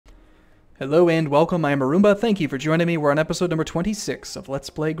Hello and welcome, I am Arumba. Thank you for joining me. We're on episode number 26 of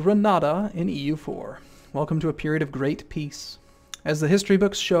Let's Play Granada in EU4. Welcome to a period of great peace. As the history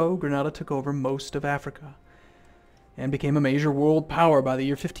books show, Granada took over most of Africa and became a major world power by the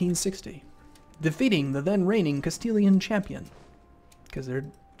year 1560, defeating the then reigning Castilian champion, because they're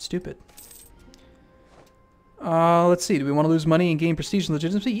stupid. Let's see, do we want to lose money and gain prestige and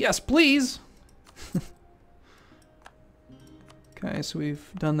legitimacy? Yes, please! Okay, so we've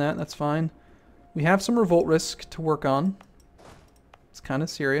done that. That's fine. We have some revolt risk to work on. It's kind of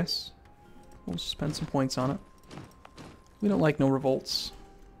serious. We'll spend some points on it. We don't like no revolts.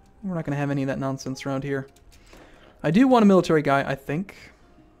 We're not going to have any of that nonsense around here. I do want a military guy, I think.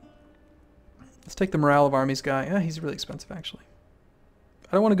 Let's take the morale of armies guy. Yeah, he's really expensive, actually.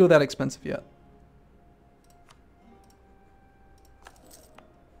 I don't want to go that expensive yet.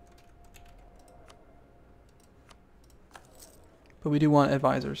 But we do want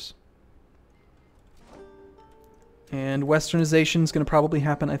advisors. And westernization is going to probably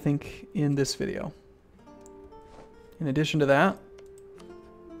happen, I think, in this video. In addition to that,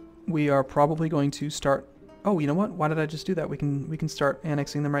 we are probably going to start... Oh, you know what? Why did I just do that? We can start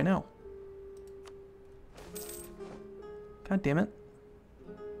annexing them right now. God damn it.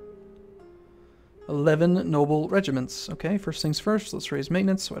 11 noble regiments. Okay, first things first. Let's raise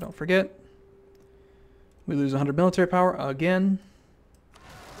maintenance so I don't forget. We lose 100 military power again.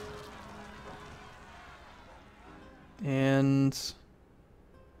 And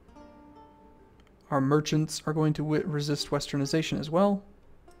our merchants are going to resist westernization as well.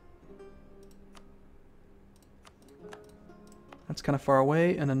 That's kind of far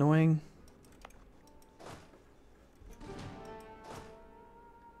away and annoying.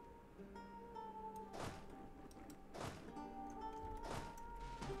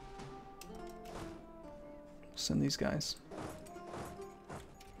 Send these guys.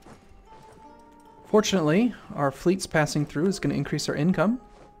 Fortunately, our fleets passing through is going to increase our income,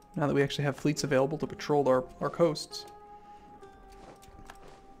 now that we actually have fleets available to patrol our coasts.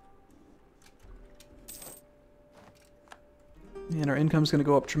 And our income is going to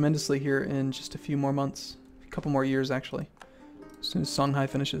go up tremendously here in just a few more months. A couple more years, actually, as soon as Songhai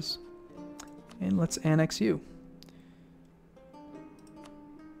finishes. And let's annex you.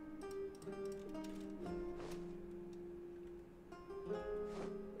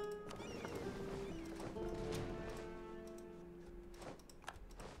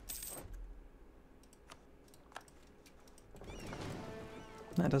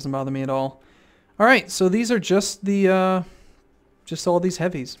 That doesn't bother me at all. Alright, so these are just the, just all these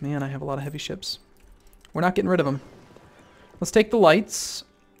heavies. Man, I have a lot of heavy ships. We're not getting rid of them. Let's take the lights,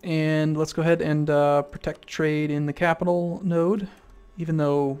 and let's go ahead and protect trade in the capital node, even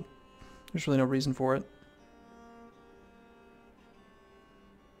though there's really no reason for it.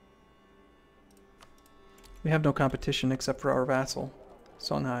 We have no competition except for our vassal,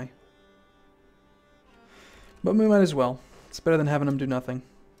 Songhai. But we might as well. It's better than having them do nothing.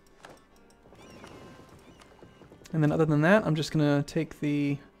 And then other than that, I'm just going to take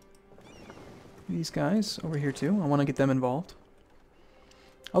these guys over here too. I want to get them involved.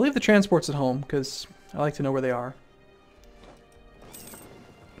 I'll leave the transports at home because I like to know where they are.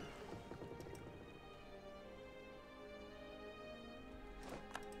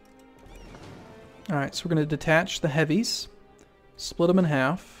 Alright, so we're going to detach the heavies, split them in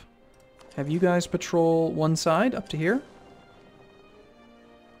half, have you guys patrol one side up to here.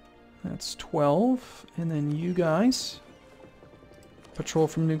 That's 12, and then you guys patrol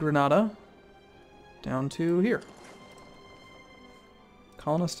from New Granada down to here.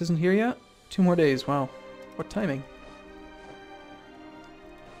 Colonist isn't here yet? 2 more days, wow. What timing.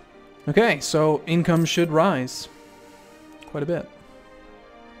 Okay, so income should rise quite a bit.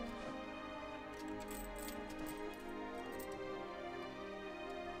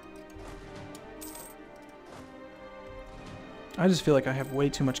 I just feel like I have way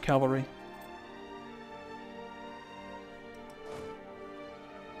too much cavalry.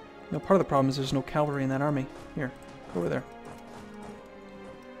 No, part of the problem is there's no cavalry in that army. Here, go over there.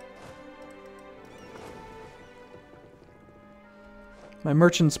 My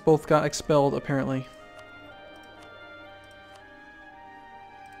merchants both got expelled, apparently.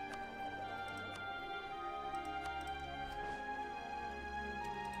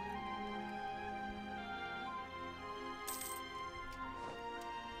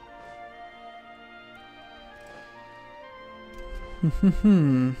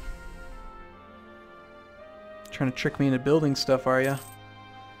 Trying to trick me into building stuff, are ya?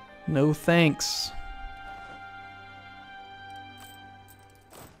 No thanks.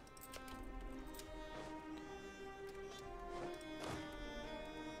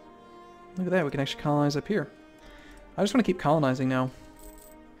 Look at that, we can actually colonize up here. I just want to keep colonizing now.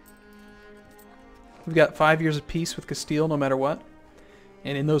 We've got 5 years of peace with Castile no matter what.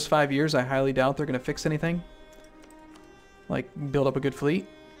 And in those 5 years, I highly doubt they're going to fix anything. Like, build up a good fleet.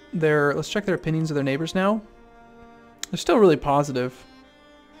 Let's check their opinions of their neighbors now. They're still really positive.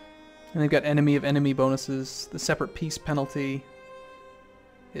 And they've got enemy of enemy bonuses, the separate peace penalty.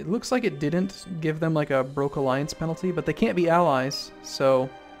 It looks like it didn't give them like a broke alliance penalty, but they can't be allies, so...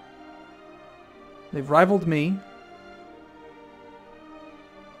 They've rivaled me.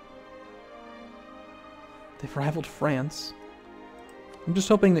 They've rivaled France. I'm just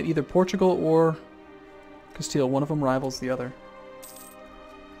hoping that either Portugal or Castile, one of them rivals the other.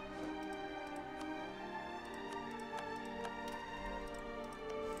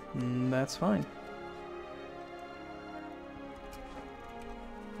 That's fine.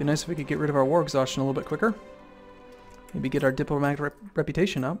 Be nice if we could get rid of our war exhaustion a little bit quicker. Maybe get our diplomatic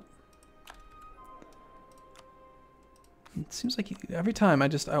reputation up. It seems like every time I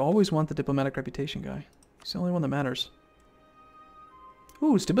always want the diplomatic reputation guy. He's the only one that matters.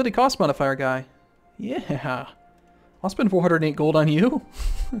 Ooh, stability cost modifier guy. Yeah. I'll spend 408 gold on you.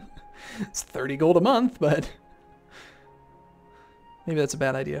 It's 30 gold a month, but maybe that's a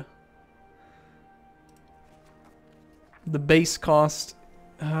bad idea. The base cost,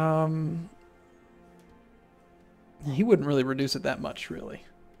 he wouldn't really reduce it that much, really.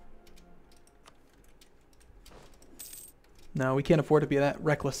 No, we can't afford to be that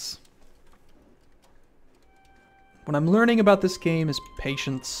reckless. What I'm learning about this game is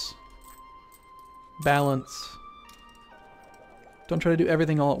patience, balance. Don't try to do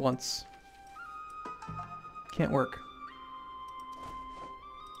everything all at once. Can't work.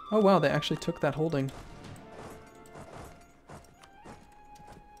 Oh wow, they actually took that holding.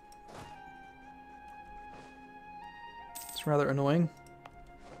 It's rather annoying.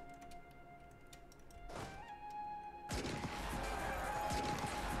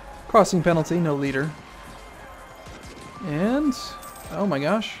 Crossing penalty, no leader. And, oh my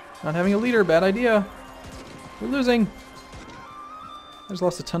gosh, not having a leader, bad idea. We're losing. I just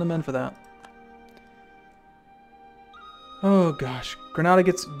lost a ton of men for that. Oh gosh, Granada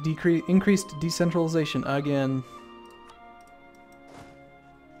gets increased decentralization again.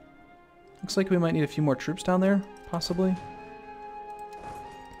 Looks like we might need a few more troops down there, possibly.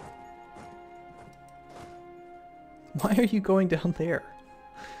 Why are you going down there?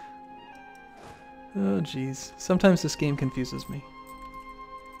 Oh jeez, sometimes this game confuses me.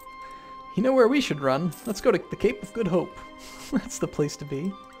 You know where we should run? Let's go to the Cape of Good Hope. That's the place to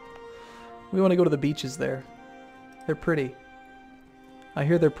be. We want to go to the beaches there. They're pretty. I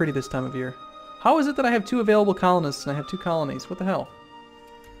hear they're pretty this time of year. How is it that I have 2 available colonists and I have 2 colonies? What the hell?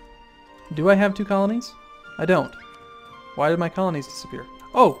 Do I have 2 colonies? I don't. Why did my colonies disappear?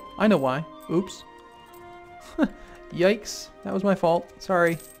 Oh, I know why. Oops. Yikes. That was my fault.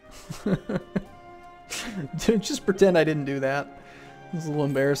 Sorry. Just pretend I didn't do that. This is a little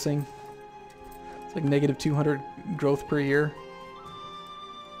embarrassing. It's like negative 200 growth per year.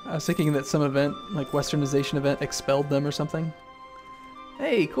 I was thinking that some event, like westernization event, expelled them or something.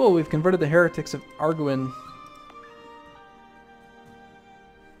 Hey, cool, we've converted the heretics of Arguin.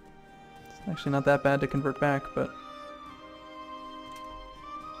 It's actually not that bad to convert back, but...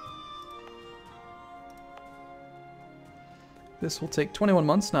 This will take 21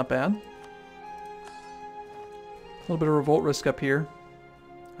 months, not bad. A little bit of revolt risk up here.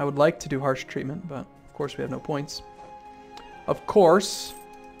 I would like to do harsh treatment, but of course we have no points. Of course.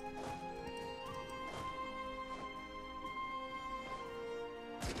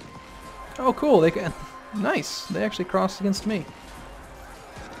 Oh, cool. They can. Nice. They actually crossed against me.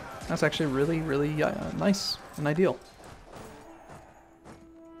 That's actually really, really nice and ideal.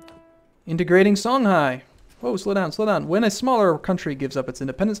 Integrating Songhai. Whoa, slow down, slow down. When a smaller country gives up its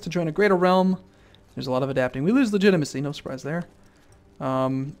independence to join a greater realm, there's a lot of adapting. We lose legitimacy, no surprise there.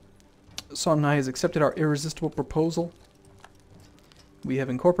 Songhai has accepted our irresistible proposal. We have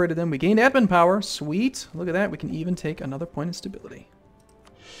incorporated them. We gained admin power. Sweet. Look at that. We can even take another point of stability.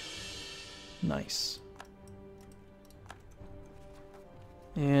 Nice.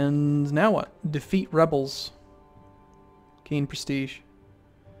 And now what? Defeat rebels. Gain prestige.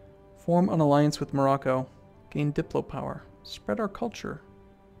 Form an alliance with Morocco. Gain diplo power. Spread our culture.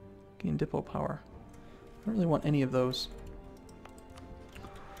 Gain diplo power. I don't really want any of those.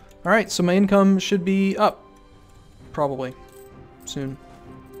 Alright, so my income should be up. Probably. Soon.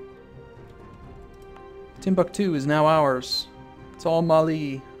 Timbuktu is now ours. It's all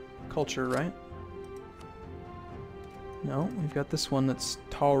Mali culture, right? No, we've got this one that's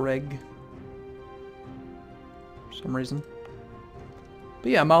Tuareg. For some reason.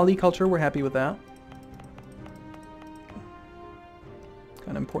 But yeah, Mali culture, we're happy with that.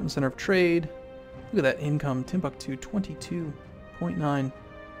 Kind of important center of trade. Look at that income, Timbuktu, 22.9.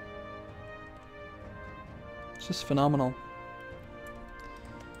 It's just phenomenal.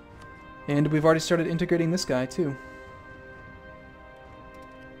 And we've already started integrating this guy, too.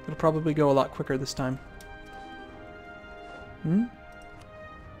 It'll probably go a lot quicker this time. Hmm?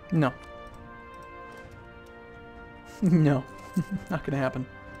 No. No. Not gonna happen.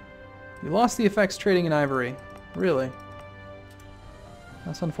 You lost the effects trading in ivory. Really?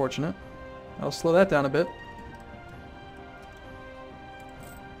 That's unfortunate. I'll slow that down a bit.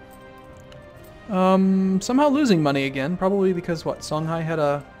 Somehow losing money again. Probably because, what, Songhai had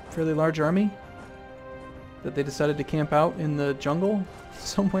a fairly large army? That they decided to camp out in the jungle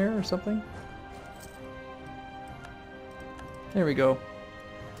somewhere or something? There we go.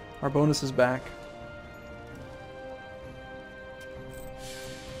 Our bonus is back.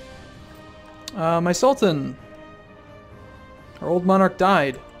 My Sultan. Our old monarch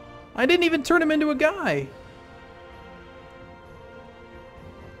died. I didn't even turn him into a guy.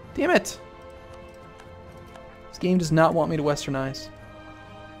 Damn it. This game does not want me to westernize.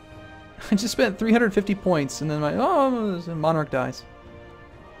 I just spent 350 points and then my monarch dies.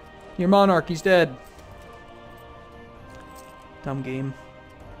 Your monarch, he's dead. Dumb game.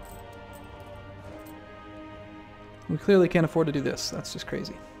 We clearly can't afford to do this. That's just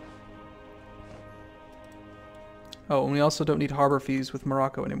crazy. Oh, and we also don't need harbor fees with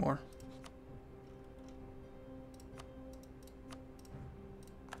Morocco anymore.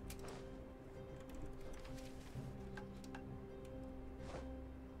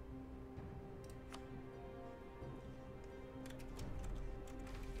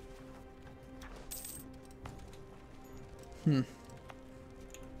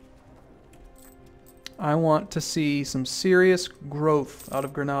 I want to see some serious growth out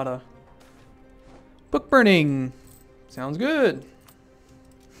of Granada. Book burning! Sounds good.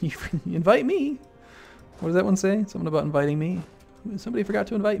 You invite me. What does that one say? Something about inviting me. Somebody forgot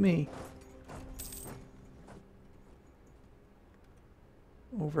to invite me.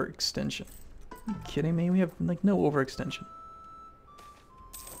 Overextension. Are you kidding me? We have like no overextension.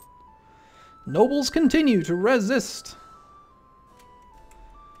 Nobles continue to resist.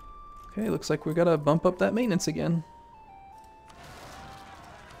 Okay, looks like we gotta bump up that maintenance again.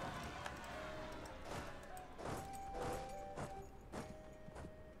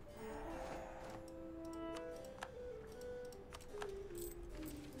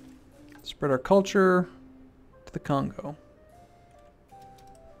 Spread our culture to the Congo.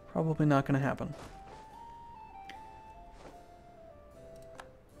 Probably not going to happen.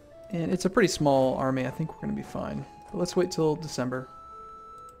 And it's a pretty small army. I think we're going to be fine. But let's wait till December.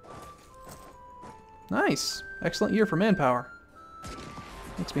 Nice! Excellent year for manpower.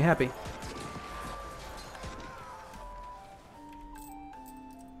 Makes me happy.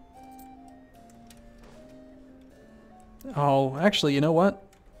 Oh, actually, you know what?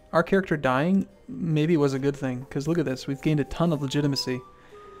 Our character dying maybe was a good thing, because look at this, we've gained a ton of legitimacy.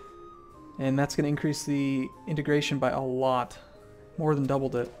 And that's going to increase the integration by a lot. More than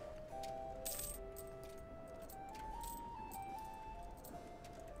doubled it.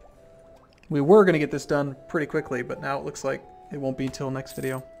 We were going to get this done pretty quickly, but now it looks like it won't be until next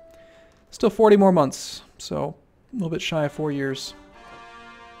video. Still 40 more months, so a little bit shy of 4 years.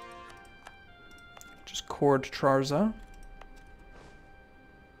 Just Cord Trarza.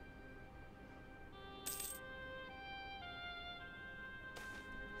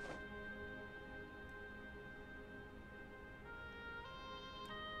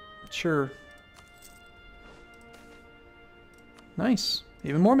 Sure. Nice.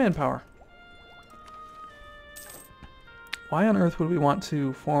 Even more manpower. Why on earth would we want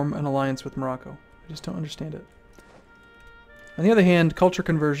to form an alliance with Morocco? I just don't understand it. On the other hand, culture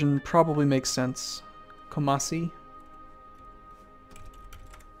conversion probably makes sense. Kumasi.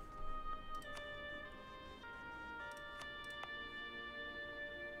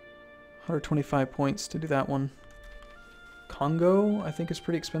 $125 points to do that one. Congo, I think, is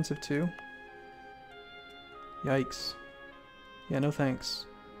pretty expensive too. Yikes. Yeah, no thanks.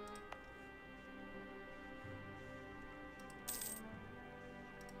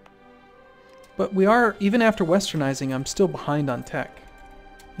 But we are, even after westernizing, I'm still behind on tech.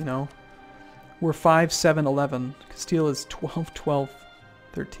 You know? We're 5, 7, 11. Castile is 12, 12,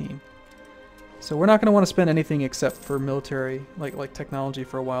 13. So we're not going to want to spend anything except for military, like technology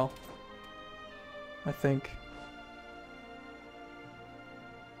for a while. I think.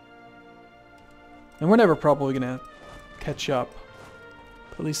 And we're never probably going to catch up.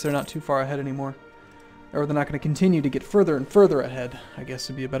 But at least they're not too far ahead anymore. Or they're not going to continue to get further and further ahead, I guess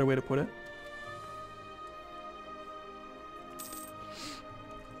would be a better way to put it.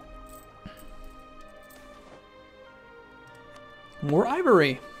 More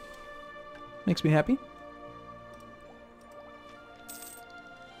ivory. Makes me happy.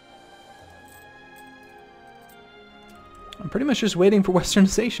 I'm pretty much just waiting for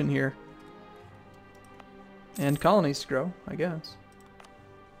westernization here. And colonies to grow, I guess.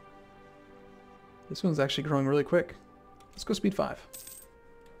 This one's actually growing really quick. Let's go speed 5.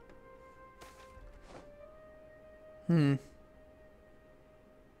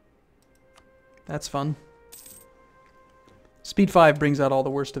 That's fun. Speed 5 brings out all the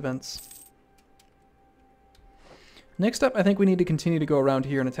worst events. Next up, I think we need to continue to go around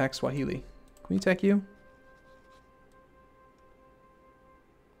here and attack Swahili. Can we attack you?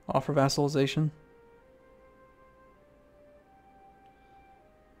 Offer vassalization.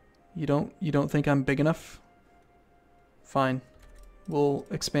 You don't think I'm big enough? Fine. We'll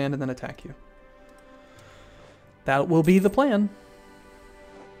expand and then attack you. That will be the plan.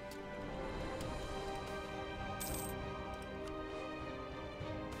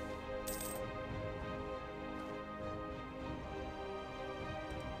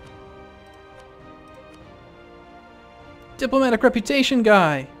 Diplomatic reputation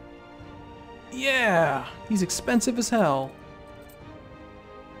guy. Yeah, he's expensive as hell.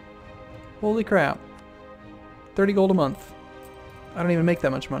 Holy crap. 30 gold a month. I don't even make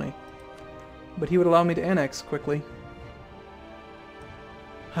that much money. But he would allow me to annex quickly.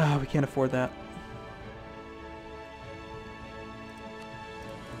 Ah, we can't afford that.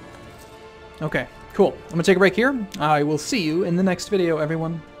 Okay, cool. I'm gonna take a break here. I will see you in the next video,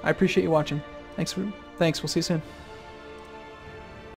 everyone. I appreciate you watching. Thanks. We'll see you soon.